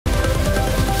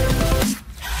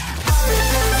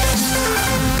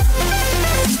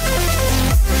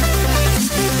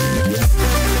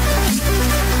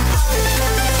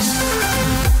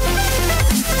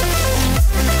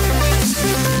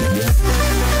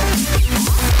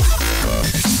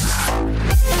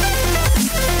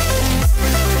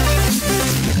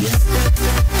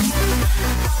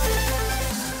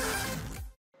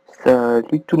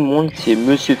Salut tout le monde, c'est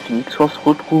Monsieur Phoenix. On se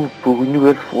retrouve pour une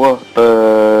nouvelle fois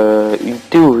une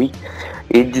théorie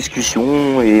et une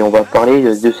discussion, et on va parler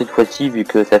de cette fois-ci, vu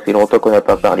que ça fait longtemps qu'on n'a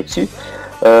pas parlé dessus,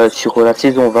 sur la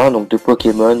saison 20 donc de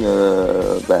Pokémon,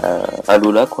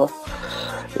 Alola quoi.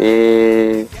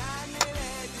 Et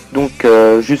donc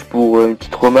juste pour une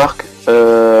petite remarque,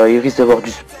 il risque d'avoir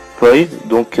du spoil,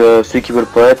 donc ceux qui veulent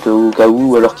pas être au cas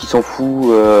où, alors qu'ils s'en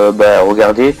foutent,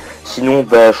 regardez. Sinon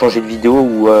changer de vidéo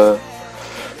ou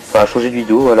changer de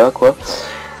vidéo, voilà quoi.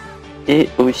 Et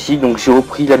aussi donc j'ai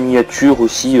repris la miniature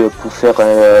aussi pour faire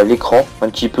l'écran un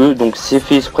petit peu, donc c'est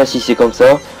fait exprès si c'est comme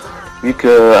ça, vu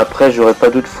que après j'aurai pas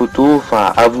d'autres photos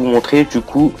à vous montrer. Du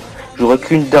coup j'aurai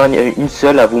une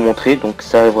seule à vous montrer, donc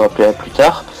ça arrivera plus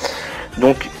tard.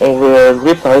 Donc je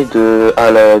voulais parler de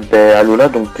Alola,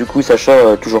 donc du coup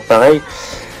Sacha, toujours pareil.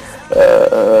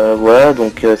 Voilà,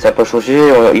 donc ça n'a pas changé.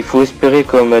 Il faut espérer,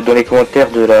 comme dans les commentaires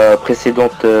de la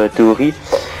précédente théorie,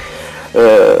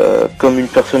 comme une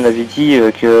personne avait dit,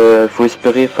 qu'il faut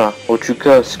espérer, en tout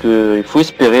cas, il faut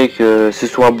espérer que ce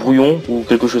soit un brouillon ou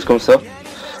quelque chose comme ça,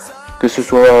 que ce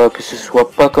soit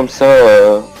pas comme ça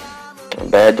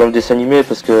dans le dessin animé,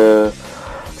 parce que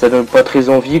ça donne pas très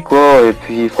envie quoi. Et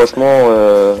puis franchement,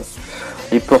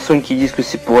 les personnes qui disent que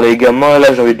c'est pour les gamins,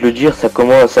 là j'ai envie de le dire, ça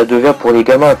devient pour les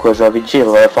gamins quoi, j'ai envie de dire.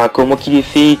 Comment qu'il est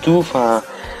fait et tout,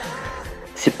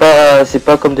 c'est pas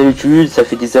comme d'habitude, ça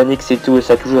fait des années que c'est tout,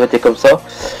 ça a toujours été comme ça.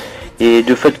 Et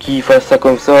de fait qu'il fasse ça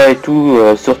comme ça et tout,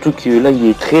 surtout que là il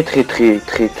est très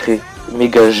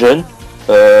méga jeune.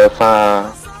 Là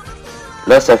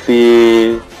ça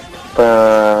fait,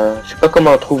 je sais pas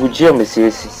comment trop vous dire, mais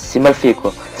c'est mal fait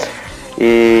quoi.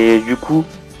 Et du coup,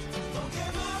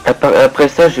 après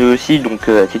ça, j'ai aussi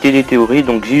c'était des théories,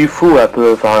 donc j'ai eu faux un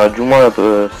peu, du moins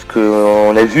ce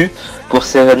qu'on a vu pour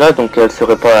Serena, donc elle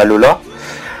serait pas à Alola.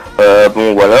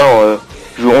 Bon voilà,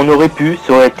 on aurait pu,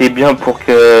 ça aurait été bien pour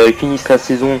qu'ils finissent la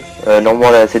saison,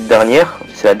 normalement c'est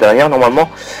la dernière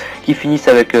normalement, qu'ils finissent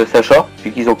avec Sacha,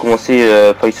 puis qu'ils ont commencé,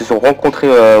 ils se sont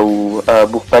rencontrés à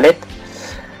Bourg-Palette.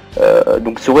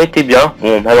 Donc ça aurait été bien.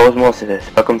 Bon, malheureusement c'est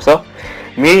pas comme ça,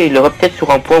 mais il aurait peut-être sur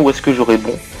un point où est-ce que j'aurais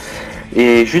bon.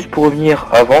 Et juste pour revenir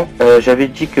avant, j'avais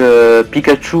dit que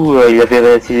Pikachu,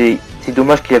 c'est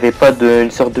dommage qu'il n'y avait pas une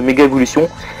sorte de méga évolution.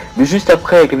 Mais juste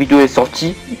après que la vidéo est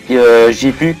sortie,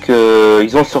 j'ai vu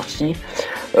qu'ils ont sorti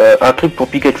un truc pour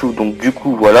Pikachu. Donc du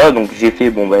coup voilà, donc j'ai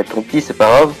fait tant pis, c'est pas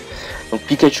grave. Donc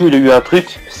Pikachu il a eu un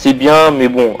truc, c'est bien, mais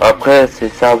bon après c'est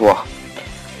ça à voir.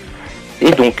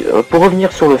 Et donc pour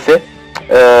revenir sur le fait,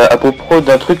 à propos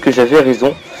d'un truc que j'avais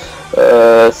raison,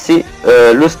 c'est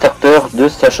le starter de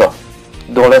Sacha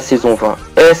dans la saison 20.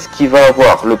 Est-ce qu'il va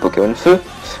avoir le Pokémon Feu,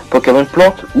 Pokémon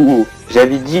Plante ou eau?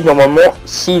 J'avais dit normalement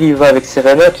s'il y va avec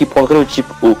Serena qui prendrait le type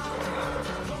eau.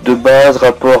 De base,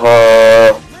 rapport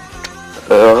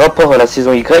à la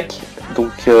saison Y, donc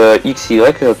XY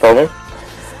pardon.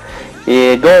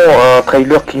 Et dans un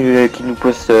trailer qui nous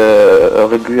poste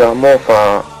régulièrement,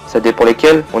 ça dépend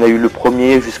lesquels, on a eu le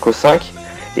premier jusqu'au 5.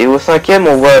 Et au 5e,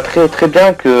 on voit très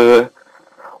bien que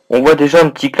on voit déjà un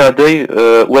petit clin d'œil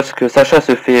où est-ce que Sacha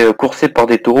se fait courser par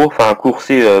des taureaux,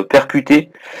 percuter,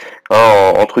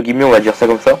 entre guillemets, on va dire ça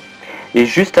comme ça. Et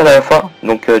juste à la fin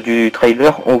du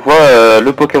trailer, on voit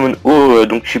le Pokémon O,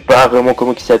 donc je sais pas vraiment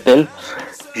comment il s'appelle,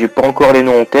 j'ai pas encore les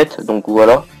noms en tête, donc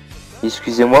voilà,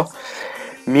 excusez-moi.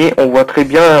 Mais on voit très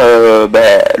bien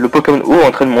le Pokémon O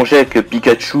en train de manger avec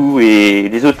Pikachu et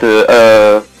les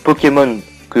autres Pokémon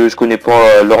que je connais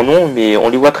pas leur nom, mais on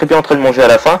les voit très bien en train de manger à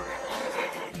la fin.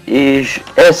 Et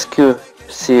est-ce que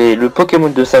c'est le Pokémon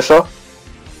de Sacha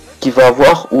qui va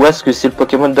avoir, ou est-ce que c'est le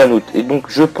Pokémon d'un autre? Et donc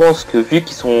je pense que vu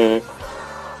qu'ils sont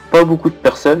pas beaucoup de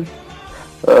personnes,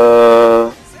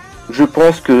 je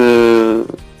pense que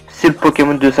c'est le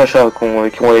Pokémon de Sacha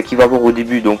qui va avoir au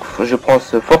début. Donc je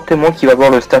pense fortement qu'il va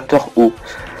avoir le starter haut.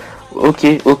 Ok,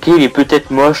 il est peut-être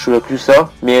moche tout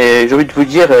ça, mais j'ai envie de vous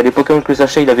dire, les Pokémon que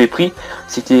Sacha il avait pris,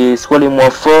 c'était soit les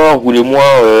moins forts ou les moins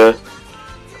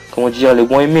les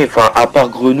moins aimés. À part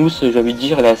Grenousse, j'ai envie de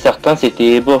dire, là certains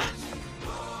c'était bof.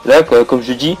 Là comme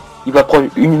je dis, il va prendre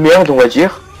une merde on va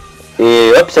dire,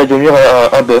 et hop ça va devenir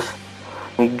un buff.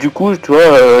 Donc du coup tu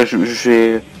vois, je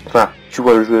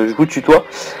vous tutoie.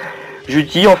 Je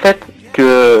dis en fait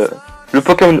que le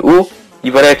Pokémon O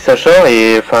il va aller avec Sacha,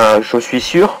 et je suis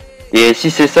sûr. Et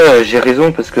si c'est ça, j'ai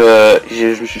raison, parce que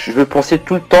je veux penser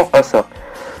tout le temps à ça.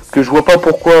 Que je vois pas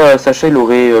pourquoi Sacha il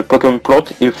aurait Pokémon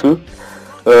Plante et Feu,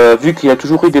 vu qu'il y a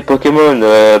toujours eu des Pokémon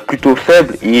plutôt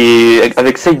faibles, et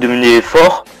avec ça il devenait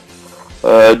fort.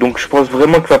 Donc je pense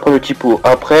vraiment qu'il va prendre le type eau.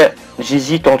 Après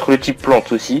j'hésite entre le type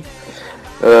plante aussi,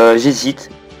 j'hésite.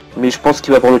 mais je pense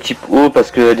qu'il va prendre le type O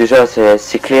parce que déjà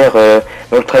c'est clair,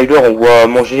 dans le trailer on voit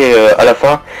manger à la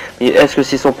fin. Et est-ce que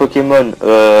c'est son Pokémon?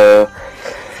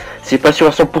 C'est pas sûr à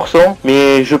 100%,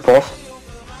 mais je pense.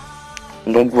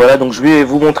 Donc voilà, donc je vais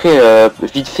vous montrer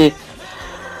vite fait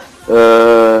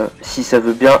si ça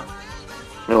veut bien.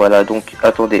 Voilà, donc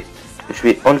attendez, je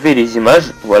vais enlever les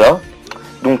images, voilà.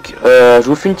 Donc je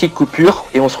vous fais une petite coupure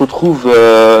et on se retrouve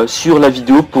sur la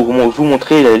vidéo pour vous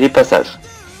montrer les passages.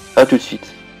 A tout de suite.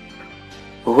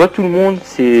 Bonjour tout le monde,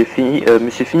 c'est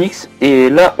Monsieur Phoenix et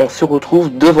là on se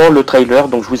retrouve devant le trailer.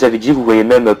 Donc je vous avais dit, vous voyez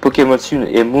même Pokémon Sun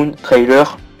et Moon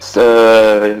trailer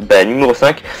numéro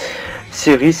 5,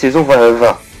 série saison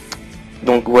 20.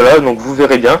 Donc voilà, donc vous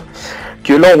verrez bien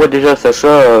que là on voit déjà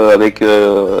Sacha avec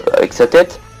sa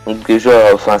tête. Donc déjà,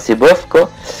 enfin c'est bof quoi.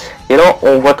 Et là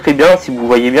on voit très bien, si vous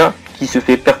voyez bien, qu'il se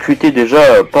fait percuter déjà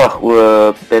par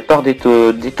des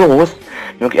taureaux.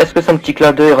 Donc est-ce que c'est un petit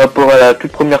clin d'œil rapport à la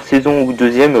toute première saison ou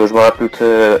deuxième, je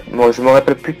me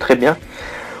rappelle plus très bien.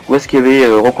 Ou est-ce qu'il avait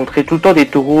rencontré tout le temps des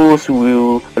taureaux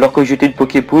ou alors que j'étais de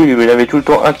Poképole, il y avait tout le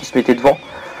temps un qui se mettait devant.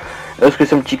 Est-ce que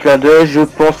c'est un petit clin d'œil? Je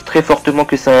pense très fortement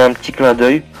que c'est un petit clin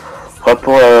d'œil.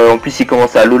 Rapport en plus il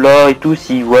commence à Alola et tout,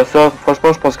 s'il voit ça,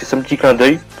 franchement je pense que c'est un petit clin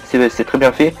d'œil. C'est très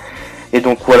bien fait. Et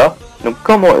donc voilà. Donc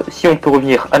si on peut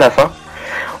revenir à la fin,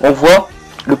 on voit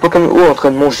le Pokémon O en train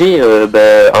de manger un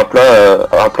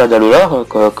plat d'Alola,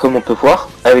 comme on peut voir,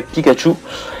 avec Pikachu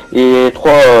et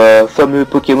trois fameux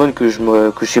Pokémon que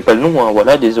je sais pas le nom, hein,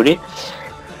 voilà, désolé.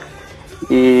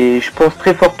 Et je pense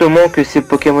très fortement que c'est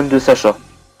Pokémon de Sacha,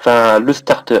 enfin le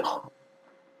starter.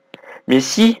 Mais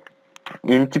si,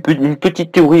 une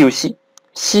petite théorie aussi,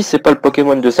 si c'est pas le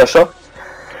Pokémon de Sacha,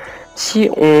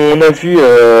 si on a vu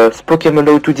ce Pokémon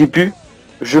là au tout début,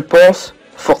 je pense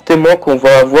fortement qu'on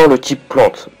va avoir le type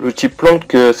plante. Le type plante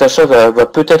que Sacha va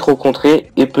peut-être rencontrer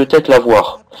et peut-être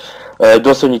l'avoir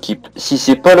dans son équipe. Si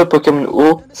c'est pas le Pokémon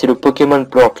O, c'est le Pokémon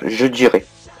plante, je dirais.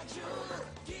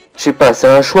 Je sais pas, c'est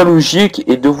un choix logique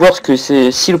et de voir ce que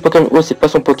c'est. Si le Pokémon O c'est pas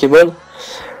son Pokémon,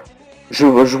 je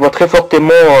vois très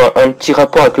fortement un petit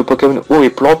rapport avec le Pokémon O et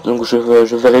plante, donc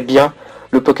je verrai bien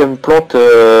le Pokémon plante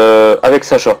avec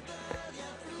Sacha.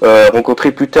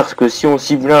 Rencontrer plus tard, parce que si on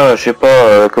cible un, je sais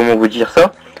pas comment vous dire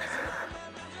ça.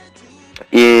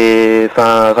 Et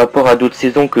enfin, rapport à d'autres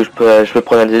saisons que je peux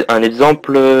prendre un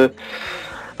exemple.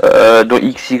 Dans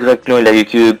XY, non, il avait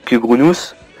que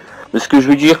Grunous. Mais ce que je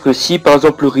veux dire que si par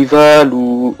exemple le rival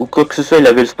ou quoi que ce soit, il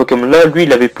avait ce Pokémon là, lui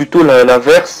il avait plutôt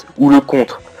l'inverse ou le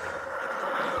contre.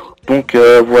 Donc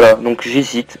voilà, donc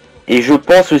j'hésite. Et je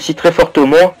pense aussi très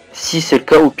fortement, si c'est le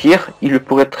cas au pire, il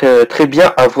pourrait très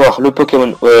bien avoir le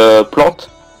Pokémon plante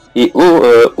et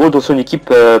O dans son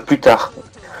équipe plus tard.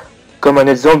 Comme un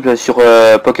exemple sur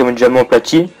Pokémon Diamant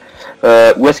Platine,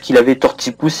 où est-ce qu'il avait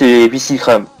Tortipousse et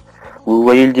Viscifram. Vous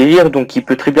voyez le délire, donc il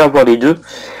peut très bien avoir les deux.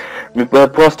 Mais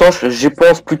pour l'instant, je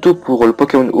pense plutôt pour le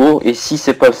Pokémon O, et si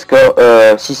c'est pas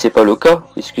le cas,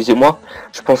 excusez-moi,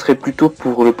 je penserais plutôt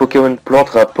pour le Pokémon plante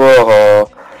rapport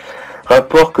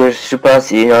que je sais pas,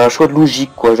 c'est un choix de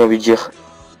logique quoi, j'ai envie de dire.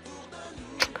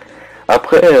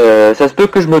 Après ça se peut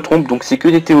que je me trompe, donc c'est que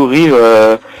des théories,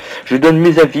 je donne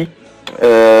mes avis,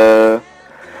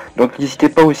 donc n'hésitez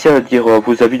pas aussi à dire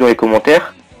vos avis dans les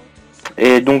commentaires.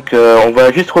 Et donc on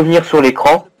va juste revenir sur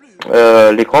l'écran,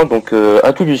 donc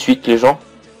à tout de suite les gens.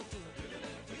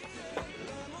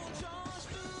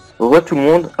 Bonjour tout le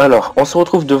monde, alors on se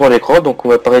retrouve devant l'écran, donc on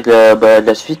va parler de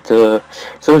la suite.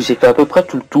 Ça, j'ai fait à peu près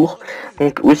tout le tour.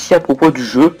 Donc aussi à propos du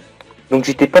jeu, donc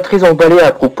j'étais pas très emballé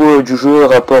à propos du jeu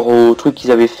rapport au truc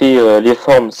qu'ils avaient fait, les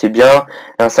formes c'est bien,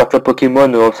 un certain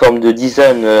Pokémon en forme de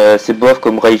design c'est bof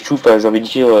comme Raichu, enfin j'ai envie de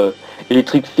dire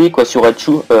électrique fait quoi sur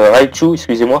Raichu,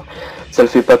 excusez-moi, ça le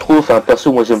fait pas trop, enfin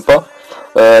perso moi j'aime pas.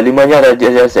 Les manières,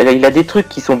 il a des trucs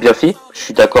qui sont bien faits, je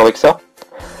suis d'accord avec ça.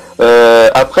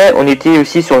 Après, on était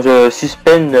aussi sur le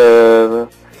suspense.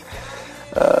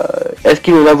 Est-ce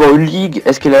qu'il va avoir une ligue?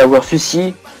 Est-ce qu'il va avoir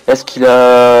ceci? Est-ce qu'il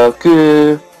a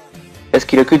que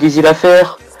des îles à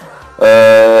faire?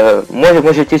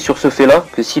 Moi j'étais sur ce fait-là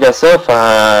que s'il a ça,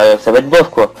 enfin, ça va être bof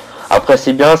quoi. Après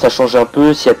c'est bien, ça change un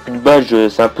peu. S'il n'y a plus de badge,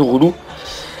 c'est un peu relou.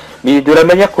 Mais de la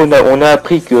manière qu'on a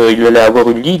appris qu'il allait avoir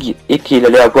une ligue et qu'il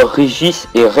allait avoir Régis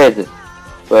et Red.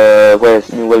 Ouais,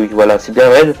 voilà, c'est bien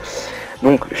Red.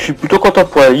 Donc je suis plutôt content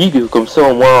pour la ligue, comme ça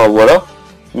au moins voilà.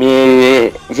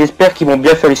 Mais j'espère qu'ils vont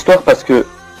bien faire l'histoire parce que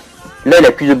là il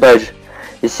a plus de badge.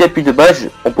 Et s'il n'y a plus de badge,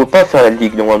 on peut pas faire la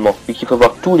ligue normalement, vu qu'il faut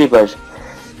avoir tous les badges.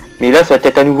 Mais là ça va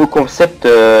être un nouveau concept,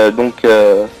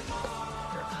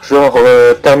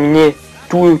 terminer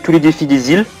tous les défis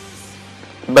des îles,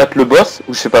 battre le boss,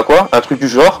 ou je sais pas quoi, un truc du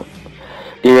genre.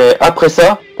 Et après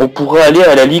ça, on pourra aller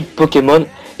à la ligue Pokémon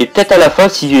Et peut-être à la fin,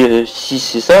 si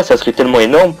c'est ça, ça serait tellement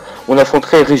énorme, on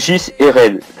affronterait Régis et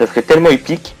Red. Ça serait tellement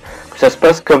épique que ça se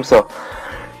passe comme ça.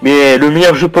 Mais le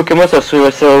meilleur jeu Pokémon, ça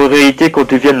aurait été qu'on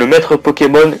devienne le maître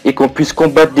Pokémon et qu'on puisse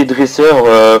combattre des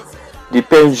dresseurs, des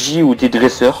PNJ ou des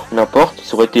dresseurs, n'importe.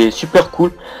 Ça aurait été super cool.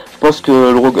 Je pense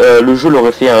que le jeu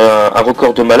l'aurait fait un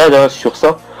record de malade hein, sur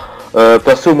ça.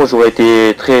 Perso, moi j'aurais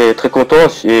été très très content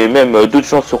et même d'autres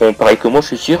gens seront pareil que moi, je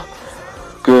suis sûr.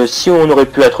 Que si on aurait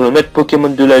pu être le maître Pokémon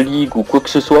de la ligue ou quoi que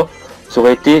ce soit, ça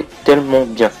aurait été tellement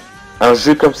bien. Un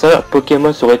jeu comme ça,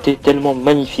 Pokémon, ça aurait été tellement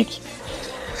magnifique.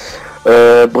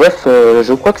 Bref,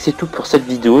 je crois que c'est tout pour cette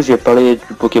vidéo. J'ai parlé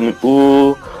du Pokémon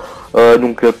O.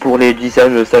 Donc pour les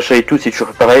designs Sacha et tout, c'est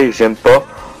toujours pareil, j'aime pas.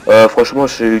 Franchement,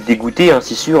 je suis dégoûté, hein,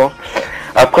 c'est sûr. Hein.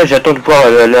 Après, j'attends de voir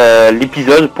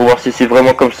l'épisode pour voir si c'est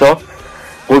vraiment comme ça.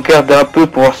 Regardez un peu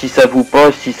pour voir si ça vous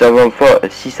pas, si ça va pas,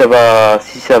 si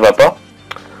ça va pas.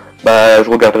 Bah, je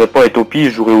regarderai pas et tant pis,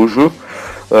 je jouerai au jeu.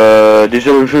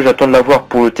 Déjà le jeu, j'attends de l'avoir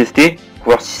pour le tester,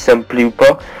 voir si ça me plaît ou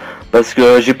pas. Parce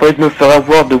que j'ai pas envie de me faire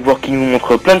avoir, de voir qu'il nous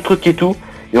montre plein de trucs et tout.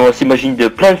 Et on s'imagine de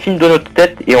plein de films dans notre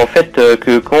tête. Et en fait,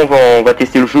 que quand on va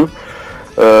tester le jeu,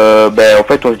 en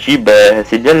fait on se dit,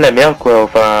 c'est bien de la merde quoi.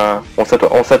 Enfin, on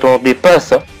s'attendait pas à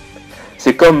ça.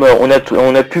 C'est comme,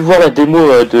 on a pu voir la démo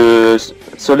de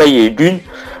Soleil et Lune.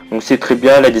 Donc c'est très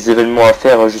bien, il y a des événements à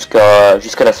faire jusqu'à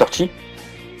la sortie.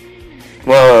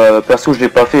 Moi, perso, je l'ai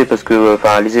pas fait parce que,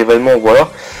 les événements, voilà,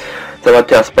 ça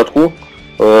m'intéresse pas trop.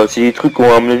 C'est des trucs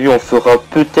qu'à mon avis on fera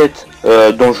peut-être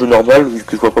dans le jeu normal, vu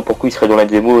que je vois pas pourquoi il serait dans la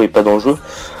démo et pas dans le jeu.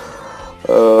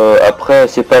 Après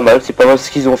c'est pas mal ce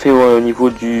qu'ils ont fait au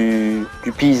niveau du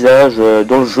paysage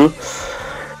dans le jeu.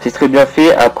 C'est très bien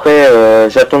fait. Après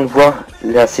j'attends de voir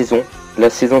la saison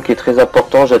qui est très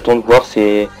important. J'attends de voir,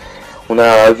 on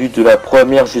a vu de la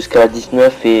première jusqu'à la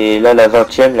 19 et là la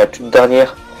 20e, la toute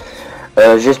dernière.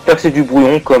 J'espère que c'est du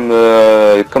brouillon comme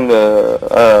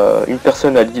une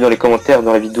personne a dit dans les commentaires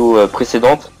dans la vidéo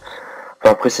précédente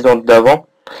d'avant.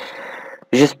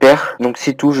 J'espère, donc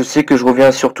c'est tout. Je sais que je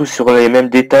reviens surtout sur les mêmes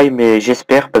détails, mais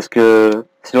j'espère parce que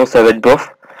sinon ça va être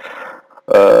bof.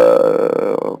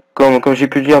 Comme j'ai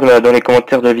pu le dire dans les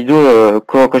commentaires de la vidéo,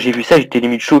 quand j'ai vu ça, j'étais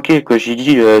limite choqué. J'ai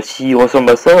dit s'il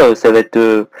ressemble à ça, ça va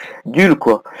être nul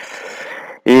quoi.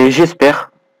 Et j'espère,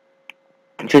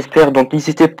 donc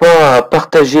n'hésitez pas à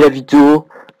partager la vidéo,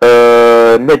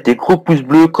 mettre des gros pouces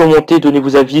bleus, commenter, donner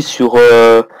vos avis sur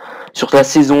la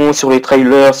saison, sur les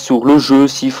trailers, sur le jeu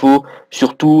s'il faut,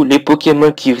 surtout les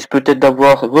Pokémon qui risquent peut-être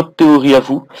d'avoir votre théorie à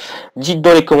vous. Dites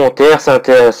dans les commentaires,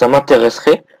 ça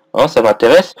m'intéresserait, hein, ça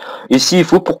m'intéresse. Et s'il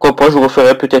faut, pourquoi pas, je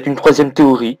referai peut-être une troisième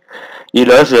théorie. Et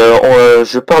là,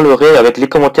 je parlerai avec les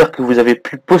commentaires que vous avez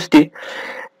pu poster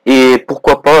et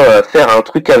pourquoi pas faire un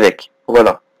truc avec.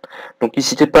 Voilà. Donc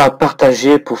n'hésitez pas à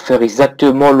partager pour faire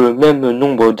exactement le même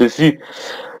nombre de vues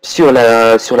sur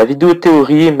la vidéo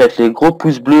théorie, mettre les gros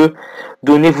pouces bleus,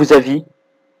 donnez vos avis.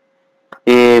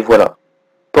 Et voilà.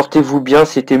 Portez-vous bien,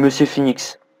 c'était Monsieur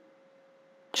Phoenix.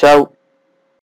 Ciao.